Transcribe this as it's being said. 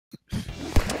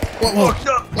Whoa.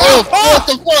 Oh, what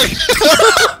the fuck?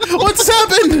 What just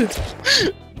happened?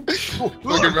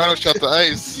 Fucking Rhino shot the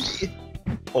ice.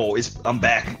 Oh, I'm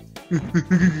back.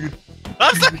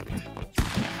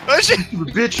 Oh shit!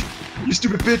 Stupid bitch! You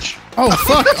stupid bitch! Oh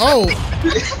fuck! Oh.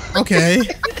 Okay.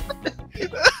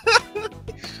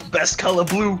 Best color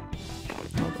blue.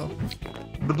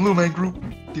 The Blue Man Group.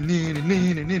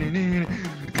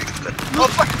 Oh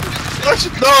fuck! Oh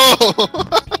shit! No!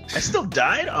 I still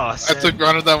died? Oh, I took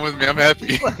Rhino down with me. I'm happy.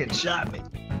 He fucking shot me.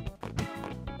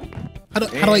 How do I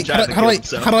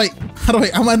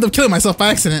end up killing myself by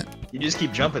accident? You just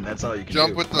keep jumping, that's all you can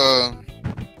Jump do. with the,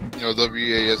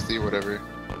 WASD, whatever.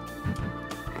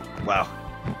 Wow.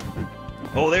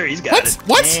 Oh, there, he's got What? it.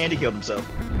 What? And he killed himself.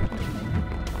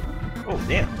 Oh,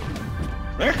 damn.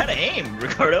 Learn how to aim,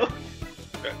 Ricardo.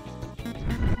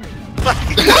 Wow!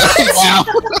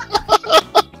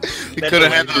 He That's couldn't the way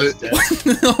handle he it. was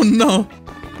dead. Oh no.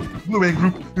 Blue Man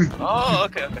Group. Oh,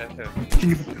 okay.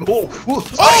 Oh,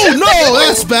 Oh no,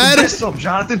 that's bad. Messed up,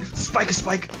 Jonathan. Spike a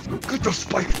spike. Good job,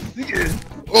 Spike. Yeah.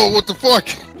 Oh, what the fuck?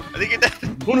 I think you're dead.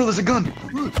 Oh no, there's a gun.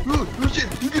 Oh shit,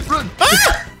 you can run.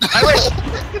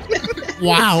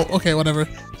 Wow. Okay, whatever.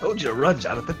 Told you to run,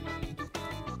 Jonathan.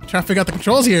 Trying to figure out the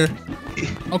controls here.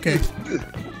 Okay.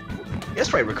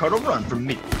 That's right, Ricardo, run from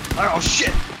me. Oh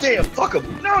shit! Damn, fuck him!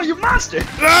 No, you monster!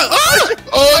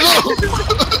 Oh no!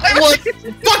 What?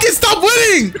 Fucking stop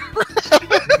winning!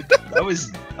 That was.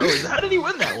 How did he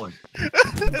win that one?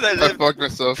 I fucked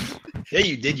myself. Yeah,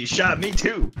 you did. You shot me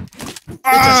too.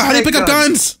 How do you pick up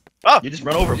guns? You just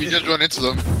run over You me. just run into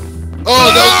them.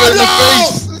 Oh,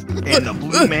 that was in the face! And the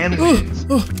blue man wins.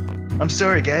 I'm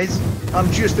sorry, guys.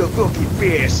 I'm just a fucking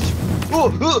fast.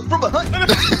 From behind.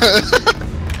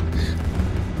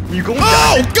 You going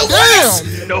Oh, down? go down!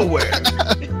 Nowhere.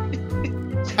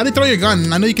 How do you throw your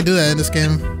gun? I know you can do that in this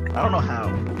game. I don't know how.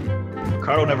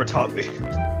 Ricardo never taught me.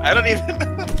 I don't even.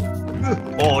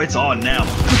 Oh, it's on now.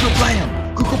 Google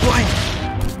Blam! Google Blam!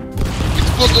 It's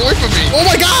supposed away from me. Oh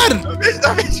my god!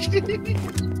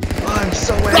 I'm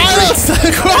so angry. Rhinos!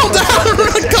 Crawl down!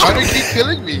 Why do you keep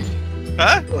killing me?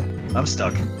 Huh? I'm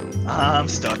stuck. I'm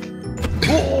stuck.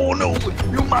 Oh no!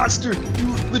 You monster!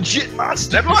 You legit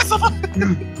monster! Never mind, someone.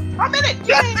 I'm in it!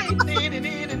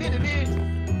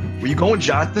 Where you going,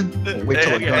 Jonathan? Oh, wait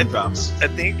till the gun drops. I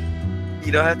think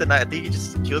you don't have to. I think you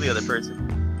just kill the other person.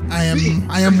 I am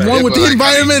one with the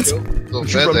environment! So You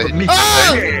bad run that from me.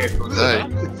 Ah!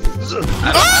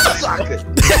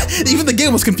 die. Even the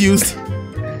game was confused.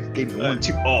 Gave me 1,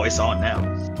 2. Oh, it's on now.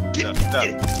 Get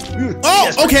it. Oh,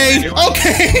 Yes, okay,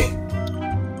 okay.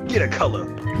 Get a color.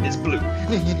 It's blue.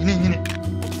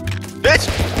 Bitch!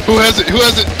 Who has it? Who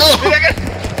has it? No!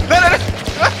 I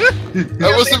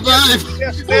will survive!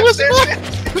 I will survive!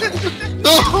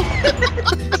 No!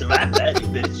 Survive that, you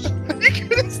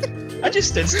bitch. I just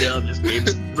stood still in this game.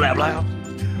 Blah, blah.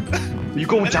 You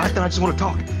going, Jonathan? I just want to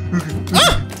talk.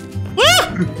 Ah!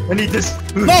 Ah! I need this.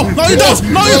 No, no, you don't!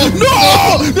 No, you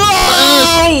no!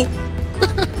 No!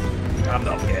 I'm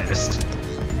the best.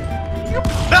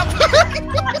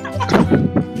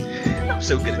 I'm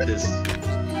so good at this.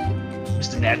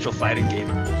 Just a natural fighting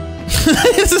gamer.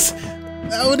 This is...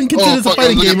 I wouldn't consider this a fuck,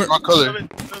 fighting look at gamer. my color.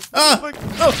 Ah!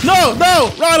 Oh, no,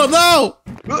 no! Ronald, no!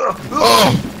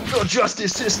 Oh! The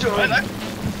justice system.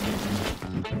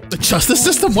 The justice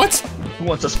system? What? Who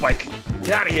wants a spike?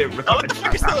 Get out of here, Oh, what the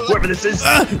fuck is that? whoever this is.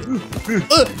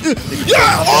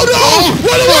 Yeah! Oh no!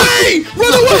 Run away!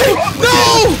 Run away! No!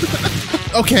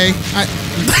 Okay,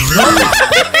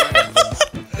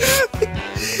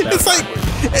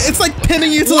 it's like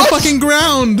pinning you to the fucking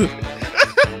ground.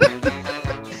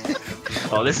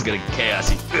 Oh, this is gonna get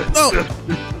chaosy. No!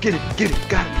 Get it,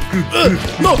 got it.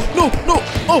 No! No! No!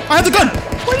 Oh, I have the gun!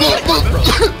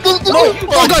 No!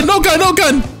 No gun! No gun! No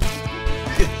gun!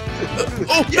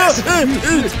 Oh Yes! no!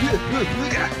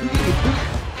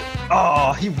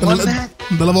 Oh, he won that?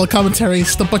 The level of commentary is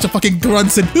just a bunch of fucking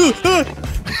grunts and. Get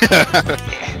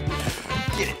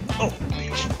it. Oh,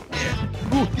 bitch.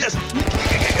 Yeah. Ooh, yes.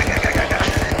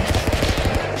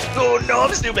 Oh no,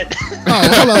 I'm stupid. Oh,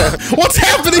 hello. What's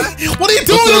happening? What are you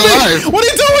doing to me? What are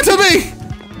you doing to me?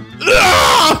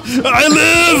 Ah! I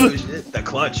live! Oh, shit. The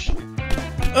clutch.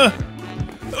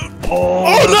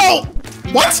 Oh no!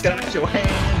 What? Got your hand.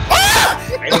 Ah!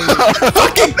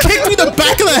 Fucking kick me in the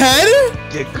back of the head?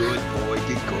 Get good, boy.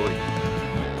 Get good.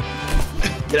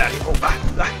 Get out of here. Oh,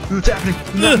 what's happening?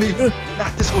 Not me.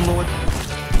 Not this one, Lord.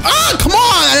 Ah, come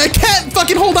on! I can't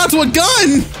fucking hold on to a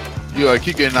gun! Yo, I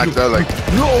keep getting knocked out like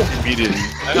immediately.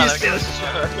 He's still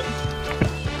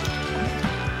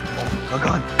Oh,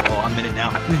 God. Oh, I'm in it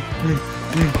now.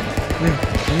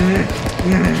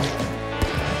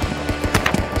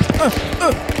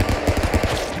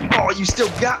 Oh, you still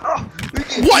got. Oh.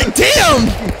 What? Damn!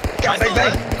 Bang, bang,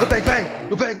 bang. Go bang, bang.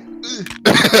 Go bang.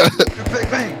 Go bang,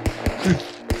 bang.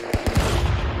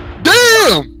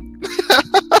 Damn!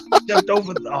 Jumped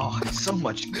over. Oh, so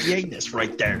much gayness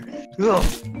right there. Ugh.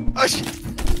 Oh, shit.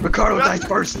 Ricardo died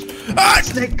first. Ah!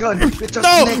 Snake gun. It's a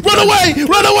No! snake Run gun. away!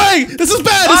 Run away! This is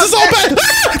bad! This is all bad!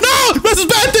 Ah! No! This is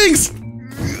bad things!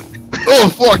 Oh,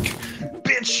 fuck.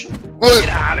 Bitch. What? Get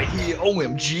out of here.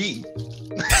 OMG.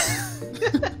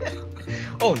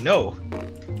 Oh no.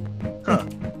 Huh.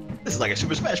 This is like a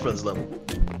Super Smash Bros. Level.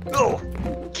 Oh,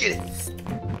 get it.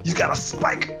 He's got a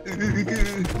spike.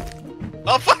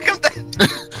 Oh fuck, I'm dead.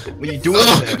 What are you doing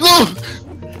there? No!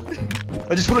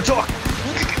 I just want to talk.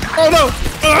 Oh no!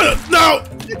 No!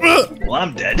 Well,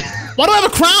 I'm dead. Why do I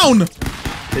have a crown?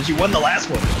 Because you won the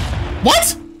last one.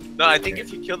 What? No, I think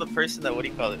if you kill the person that, what do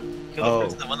you call it? Kill the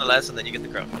person that won the last one, then you get the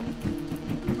crown.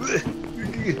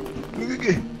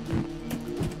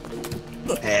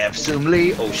 Have some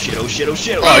Lee. Oh shit, oh shit, oh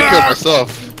shit. Oh, I killed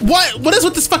myself. What? What is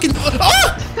with this fucking?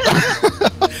 Ah!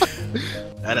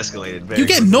 That escalated very You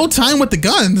get no time with the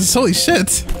guns. Holy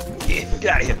shit! quickly. Get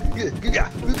out of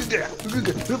here.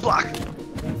 Good block.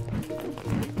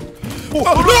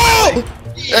 Oh no!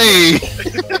 Hey!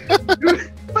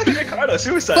 Fucking Ricardo,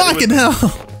 suicide. Fucking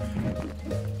hell!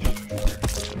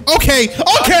 Okay,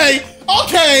 okay,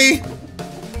 okay!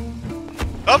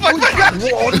 Oh my god!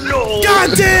 Oh no!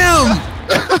 God damn!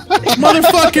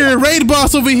 Motherfucker, raid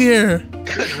boss over here!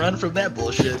 Couldn't run from that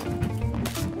bullshit.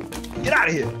 Get out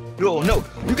of here! Oh no!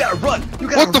 You gotta run! You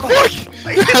gotta What the run!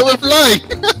 fuck? I was flying!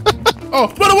 Oh,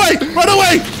 run away! Run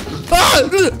away! Ah!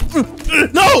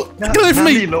 No! Get away from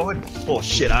me! Lord. Oh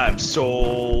shit! I'm so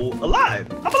alive!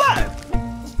 I'm alive!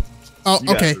 Oh, You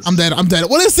got okay. this. I'm dead. I'm dead.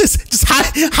 What is this? Just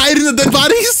hiding the dead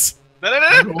bodies? No.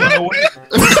 Run away!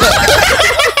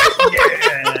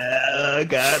 Yeah,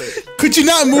 got it. Could you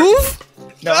not move?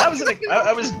 No, I was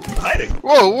I was hiding.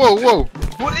 Whoa, whoa, whoa.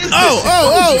 What is this?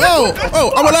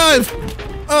 Oh, I'm alive.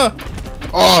 Oh,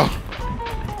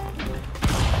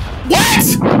 What?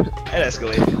 That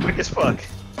escalated quick as fuck.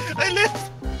 I lived.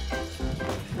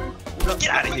 Get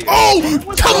out of here! Oh,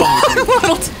 come on,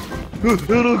 Ronald.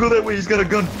 Don't go that way. He's got a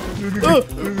gun.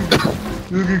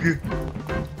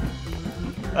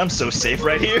 I'm so safe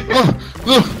right here.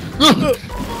 oh,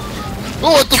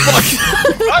 what the fuck?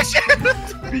 Oh shit!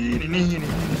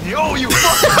 Oh, you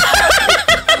fuck!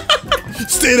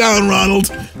 Stay down, Ronald.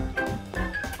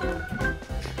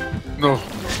 No.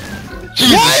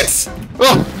 Jesus.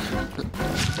 What? Oh,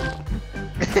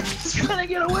 He's trying to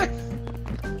get away.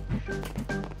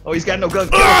 Oh, he's got no gun.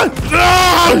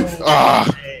 ah,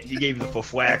 He gave you the full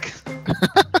whack.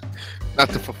 not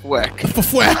the whack.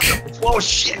 Whack. Oh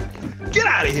shit! Get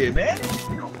out of here, man!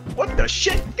 What the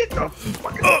shit? Get the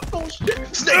fucking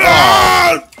bullshit! Snake!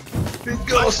 Ah! Big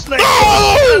go, snake!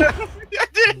 Oh! I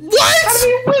did. How What? did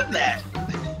he win that?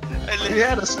 I He lived.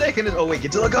 had a snake in his. Oh wait,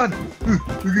 get to the gun.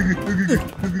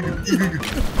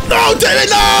 No, David,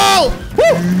 no!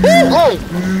 Woo, woo. Oh,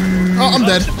 Oh, I'm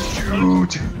dead.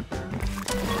 Shoot!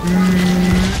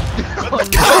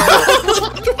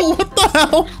 What the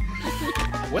hell?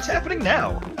 What's happening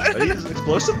now? Are these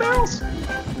explosive barrels?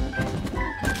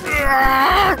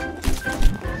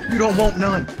 You don't want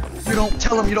none. You don't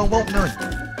tell him you don't want none.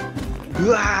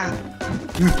 Ah.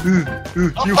 You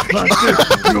monster!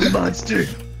 You monster!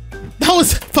 That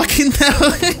was fucking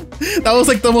that was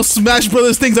like the most Smash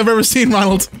Brothers things I've ever seen,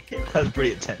 Ronald. That was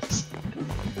pretty intense.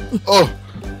 oh,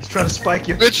 He's trying to spike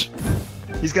you. bitch.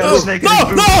 He's got No, a snake in no, his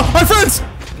boot. no, my friends.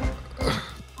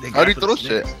 They How do you got throw the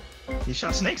shit? snakes. He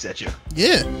shot snakes at you.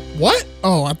 Yeah. What?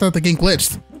 Oh, I thought the game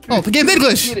glitched. Oh, the game did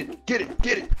glitch. Get it, get it,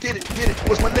 get it, get it, get it.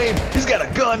 What's my name? He's got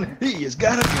a gun. He has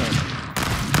got a gun.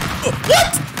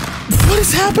 What? What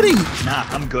is happening? Nah,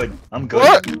 I'm good. I'm good.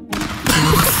 What?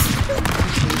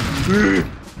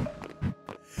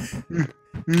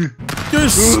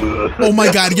 Oh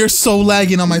my god, you're so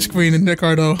lagging on my screen,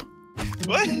 Ricardo.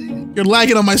 What? You're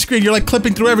lagging on my screen. You're like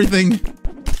clipping through everything.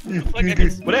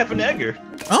 What happened to Edgar?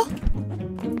 Huh?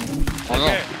 I don't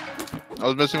know. I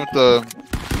was messing with the.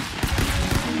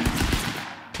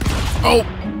 Oh,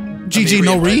 GG,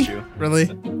 no re? re-invite you. Really?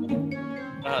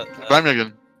 Buy me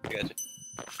again. Gotcha.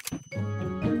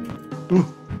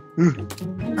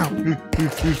 Ow.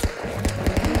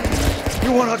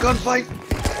 You want a gunfight?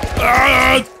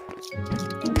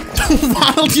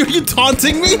 Ronald, are you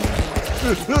taunting me?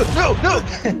 No, no!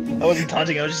 I wasn't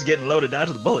taunting, I was just getting loaded down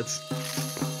to the bullets.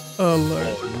 Oh lord.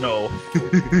 Oh no.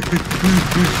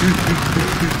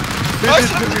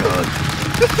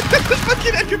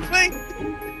 Fucking Edgar playing.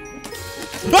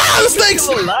 Ah, the snakes!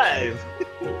 Still alive.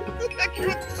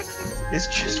 Edgar. It's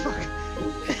just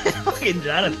fucking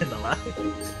Jonathan alive.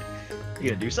 You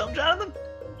gonna do something, Jonathan?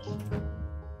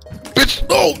 Bitch!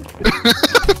 Oh!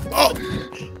 Oh!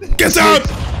 Get out!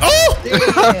 Oh!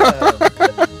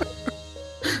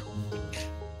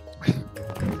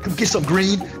 Come get some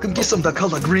green. Come get some the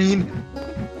color green.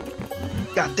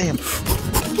 God damn.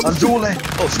 Azul.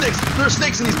 Oh, snakes. There are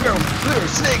snakes in these barrels. There are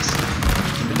snakes.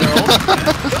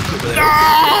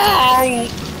 No!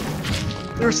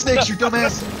 There are snakes, you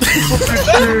dumbass.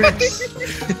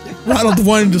 Ronald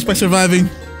won just by surviving.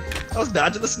 I was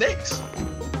dodging the snakes.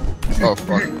 Oh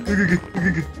fuck.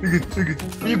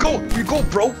 Where you go,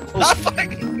 bro. Oh,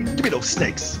 give me those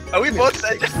snakes. Are we both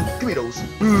dead? Give me those.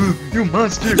 You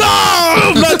monster. No!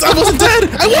 I wasn't dead!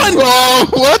 I won! Oh,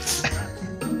 what?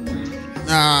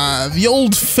 The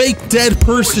old fake dead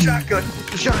person. Shotgun.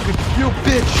 Shotgun. You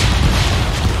bitch.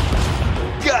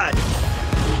 God.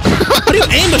 How do you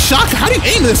aim the shotgun? How do you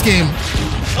aim this game?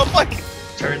 Oh fuck!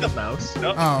 Turn the mouse.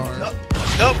 Nope. Oh. Nope.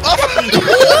 Nope. Oh.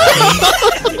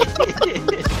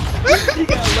 You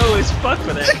got low as fuck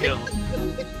for that kill.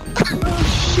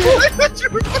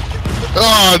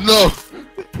 Oh no.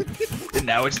 And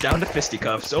now it's down to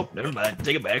fisticuffs. Oh, never mind.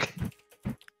 Take it back.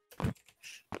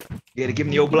 You gotta give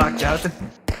him the old block, Jonathan.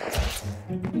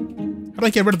 How do I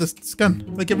get rid of this gun?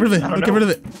 How do I get rid of it? How do I get rid of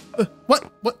it?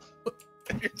 What?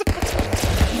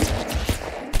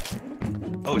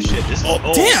 Oh shit, this is.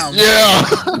 Damn! Yeah.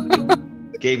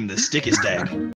 Gave him the sticky stack.